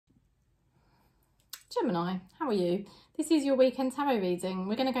Gemini, how are you? This is your weekend tarot reading.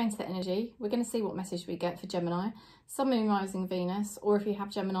 We're going to go into the energy. We're going to see what message we get for Gemini, Sun, Moon, Rising, Venus, or if you have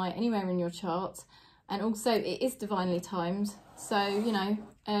Gemini anywhere in your chart. And also it is divinely timed. So, you know,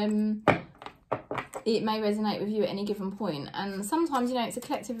 it may resonate with you at any given point. And sometimes, you know, it's a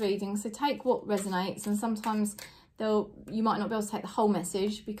collective reading. So take what resonates, and sometimes you might not be able to take the whole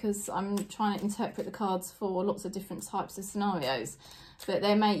message because I'm trying to interpret the cards for lots of different types of scenarios. But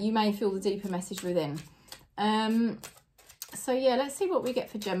you may feel the deeper message within. So yeah, let's see what we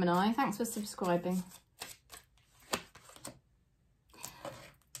get for Gemini. Thanks for subscribing.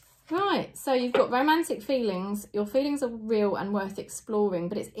 Right, so you've got romantic feelings. Your feelings are real and worth exploring,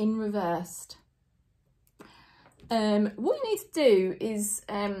 but it's in reversed. What you need to do is,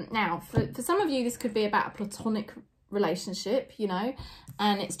 now, for some of you, this could be about a platonic relationship, you know,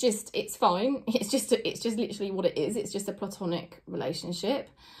 and it's fine. It's just literally what it is. It's just a platonic relationship.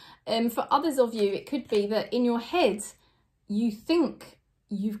 For others of you, it could be that in your head, you think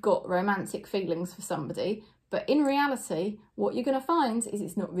you've got romantic feelings for somebody, but in reality, what you're going to find is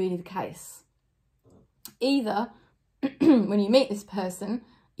it's not really the case. Either when you meet this person,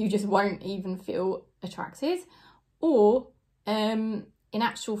 you just won't even feel attracted, or in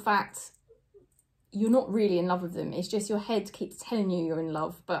actual fact, you're not really in love with them. It's just your head keeps telling you you're in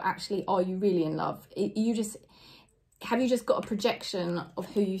love, but actually, are you really in love? Have you just got a projection of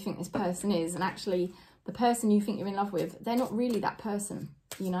who you think this person is, and actually the person you think you're in love with, they're not really that person,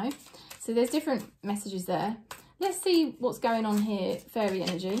 you know? So there's different messages there. Let's see what's going on here. Fairy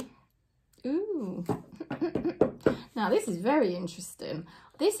energy. Ooh. Now, this is very interesting.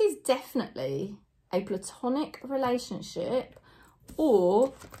 This is definitely a platonic relationship,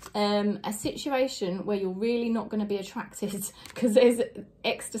 or a situation where you're really not going to be attracted because there's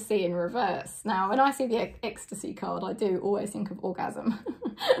ecstasy in reverse. Now, when I see the ecstasy card, I do always think of orgasm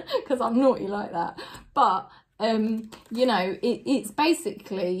because I'm naughty like that. But, you know, it's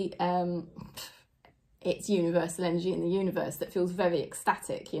basically, it's universal energy in the universe that feels very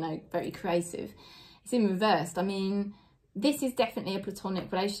ecstatic, you know, very creative. It's in reversed. I mean, this is definitely a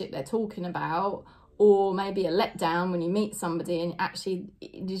platonic relationship they're talking about, or maybe a letdown when you meet somebody and actually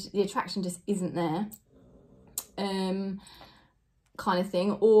the attraction just isn't there, kind of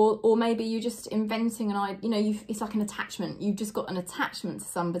thing. Or maybe you're just inventing you know, it's like an attachment. You've just got an attachment to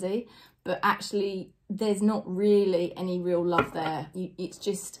somebody, but actually there's not really any real love there. It's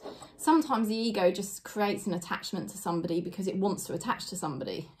just, sometimes the ego just creates an attachment to somebody because it wants to attach to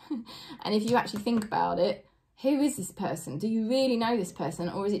somebody. And if you actually think about it, who is this person? Do you really know this person?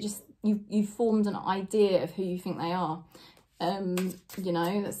 Or is it just you've formed an idea of who you think they are? You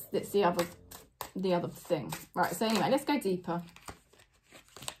know, that's the other thing. Right, so anyway, let's go deeper.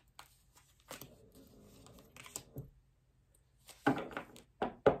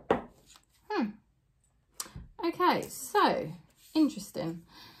 Okay, so interesting.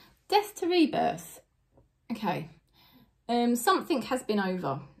 Death to rebirth. Okay. Something has been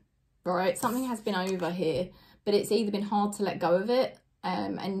over, right? Something has been over here, but it's either been hard to let go of it,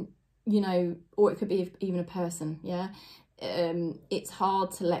 and you know, or it could be even a person, yeah. It's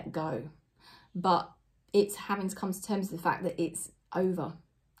hard to let go, but it's having to come to terms with the fact that it's over,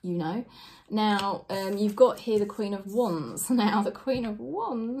 you know. Now, you've got here the Queen of Wands. Now, the Queen of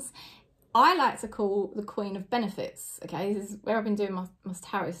Wands, I like to call the Queen of Benefits, okay? This is where I've been doing my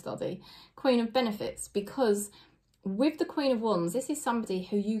tarot study. Queen of Benefits, because with the Queen of Wands, this is somebody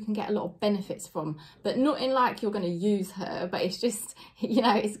who you can get a lot of benefits from, but not in like you're going to use her, but it's just, you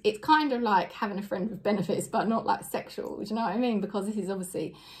know, it's kind of like having a friend with benefits, but not like sexual, do you know what I mean? Because this is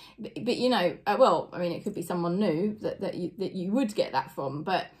obviously, but you know, well, I mean, it could be someone new that you would get that from,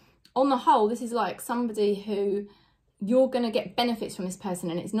 but on the whole, this is like somebody who you're going to get benefits from this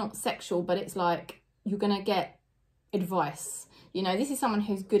person, and it's not sexual, but it's like you're going to get advice. You know, this is someone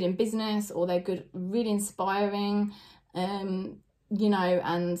who's good in business, or they're good, really inspiring, you know,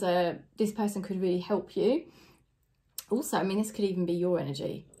 and this person could really help you. Also, I mean, this could even be your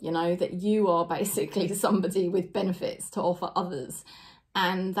energy, you know, that you are basically somebody with benefits to offer others.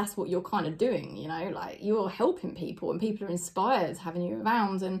 And that's what you're kind of doing, you know, like you're helping people, and people are inspired having you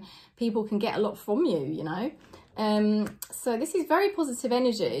around, and people can get a lot from you, you know. So this is very positive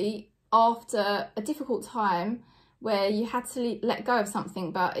energy after a difficult time where you had to let go of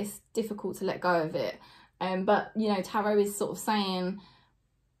something, but it's difficult to let go of it. But, you know, tarot is sort of saying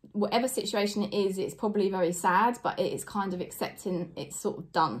whatever situation it is, it's probably very sad, but it is kind of accepting it's sort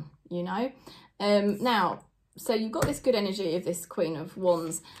of done, you know. Now, so you've got this good energy of this Queen of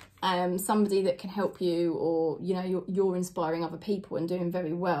Wands, somebody that can help you, or, you know, you're inspiring other people and doing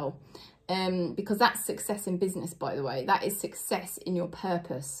very well. because that's success in business, by the way. That is success in your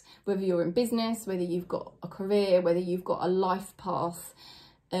purpose, whether you're in business, whether you've got a career, whether you've got a life path,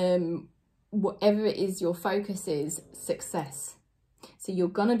 whatever it is your focus is, success. So you're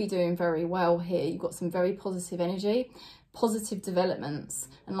going to be doing very well here. You've got some very positive energy, positive developments.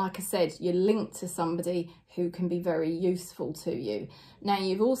 And like I said, you're linked to somebody who can be very useful to you. Now,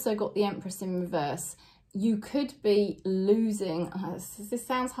 you've also got the Empress in reverse. You could be losing, this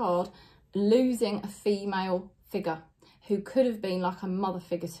sounds hard, losing a female figure who could have been like a mother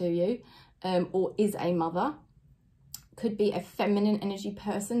figure to you, or is a mother. Could be a feminine energy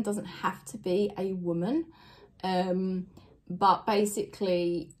person, doesn't have to be a woman. But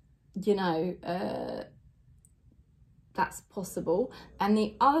basically, you know, that's possible. And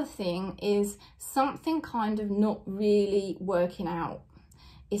the other thing is something kind of not really working out.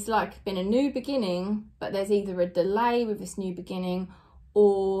 It's like been a new beginning, but there's either a delay with this new beginning,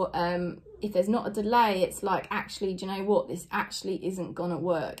 or if there's not a delay, it's like, actually, do you know what? This actually isn't gonna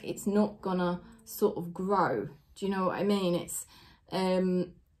work. It's not gonna sort of grow. Do you know what I mean? It's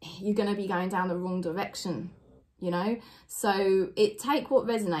you're gonna be going down the wrong direction, you know? So take what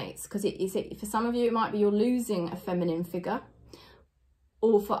resonates, because for some of you, it might be you're losing a feminine figure,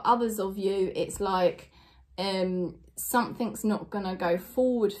 or for others of you, it's like something's not going to go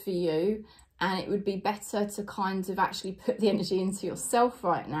forward for you, and it would be better to kind of actually put the energy into yourself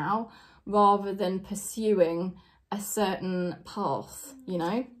right now rather than pursuing a certain path, you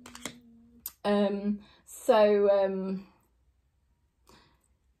know.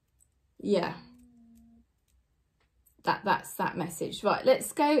 Yeah, that's that message. Right,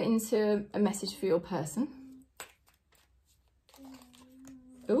 let's go into a message for your person.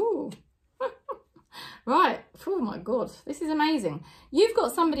 Ooh. Right, oh my God, this is amazing. You've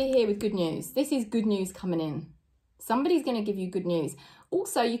got somebody here with good news. This is good news coming in. Somebody's going to give you good news.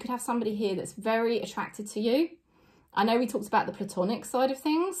 Also, you could have somebody here that's very attracted to you. I know we talked about the platonic side of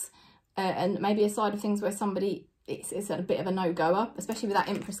things, and maybe a side of things where somebody, it's a bit of a no-goer, especially with that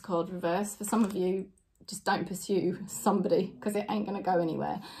Empress card reverse. For some of you, just don't pursue somebody because it ain't going to go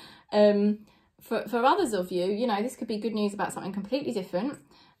anywhere. For others of you, you know, this could be good news about something completely different.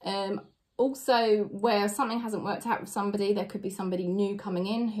 Also, where something hasn't worked out with somebody, there could be somebody new coming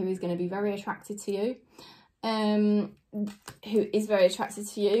in who is going to be very attracted to you, who is very attracted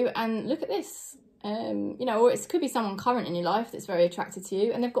to you. And look at this, you know, or it could be someone current in your life that's very attracted to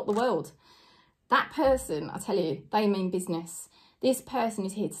you, and they've got the world. That person, I tell you, they mean business. This person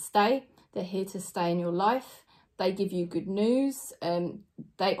is here to stay. They're here to stay in your life. They give you good news.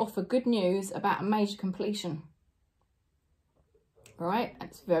 They offer good news about a major completion. All right,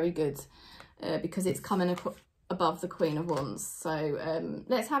 that's very good because it's coming above the Queen of Wands. So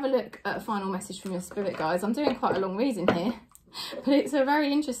let's have a look at a final message from your spirit, guys. I'm doing quite a long reading here, but it's a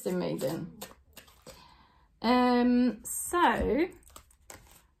very interesting reading. So,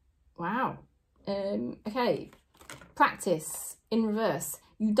 wow. Okay, practice in reverse.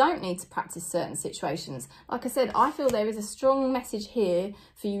 You don't need to practice certain situations. Like I said, I feel there is a strong message here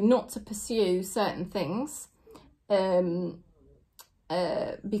for you not to pursue certain things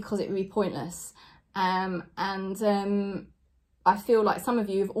because it would be pointless. I feel like some of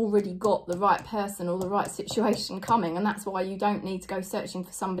you have already got the right person or the right situation coming, and that's why you don't need to go searching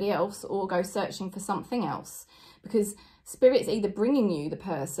for somebody else or go searching for something else, because Spirit's either bringing you the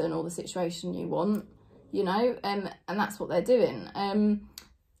person or the situation you want, you know, and that's what they're doing.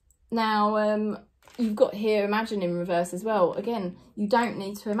 Now, you've got here imagine in reverse as well. Again, you don't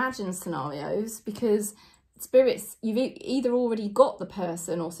need to imagine scenarios because Spirit's, you've either already got the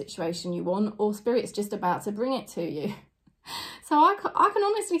person or situation you want, or Spirit's just about to bring it to you. So I can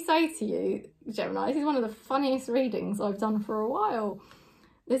honestly say to you, Gemini, this is one of the funniest readings I've done for a while.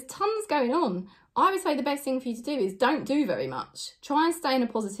 There's tons going on. I would say the best thing for you to do is don't do very much. Try and stay in a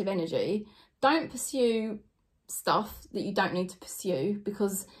positive energy. Don't pursue stuff that you don't need to pursue,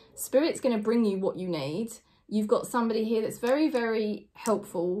 because Spirit's going to bring you what you need. You've got somebody here that's very, very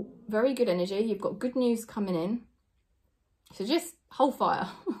helpful, very good energy. You've got good news coming in. So just hold fire.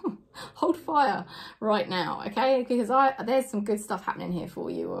 Hold fire right now, okay? Because there's some good stuff happening here for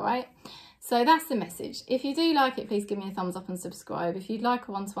you, all right? So that's the message. If you do like it, please give me a thumbs up and subscribe. If you'd like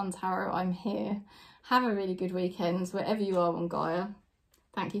a one-to-one tarot, I'm here. Have a really good weekend wherever you are on Gaia.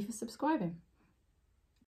 Thank you for subscribing.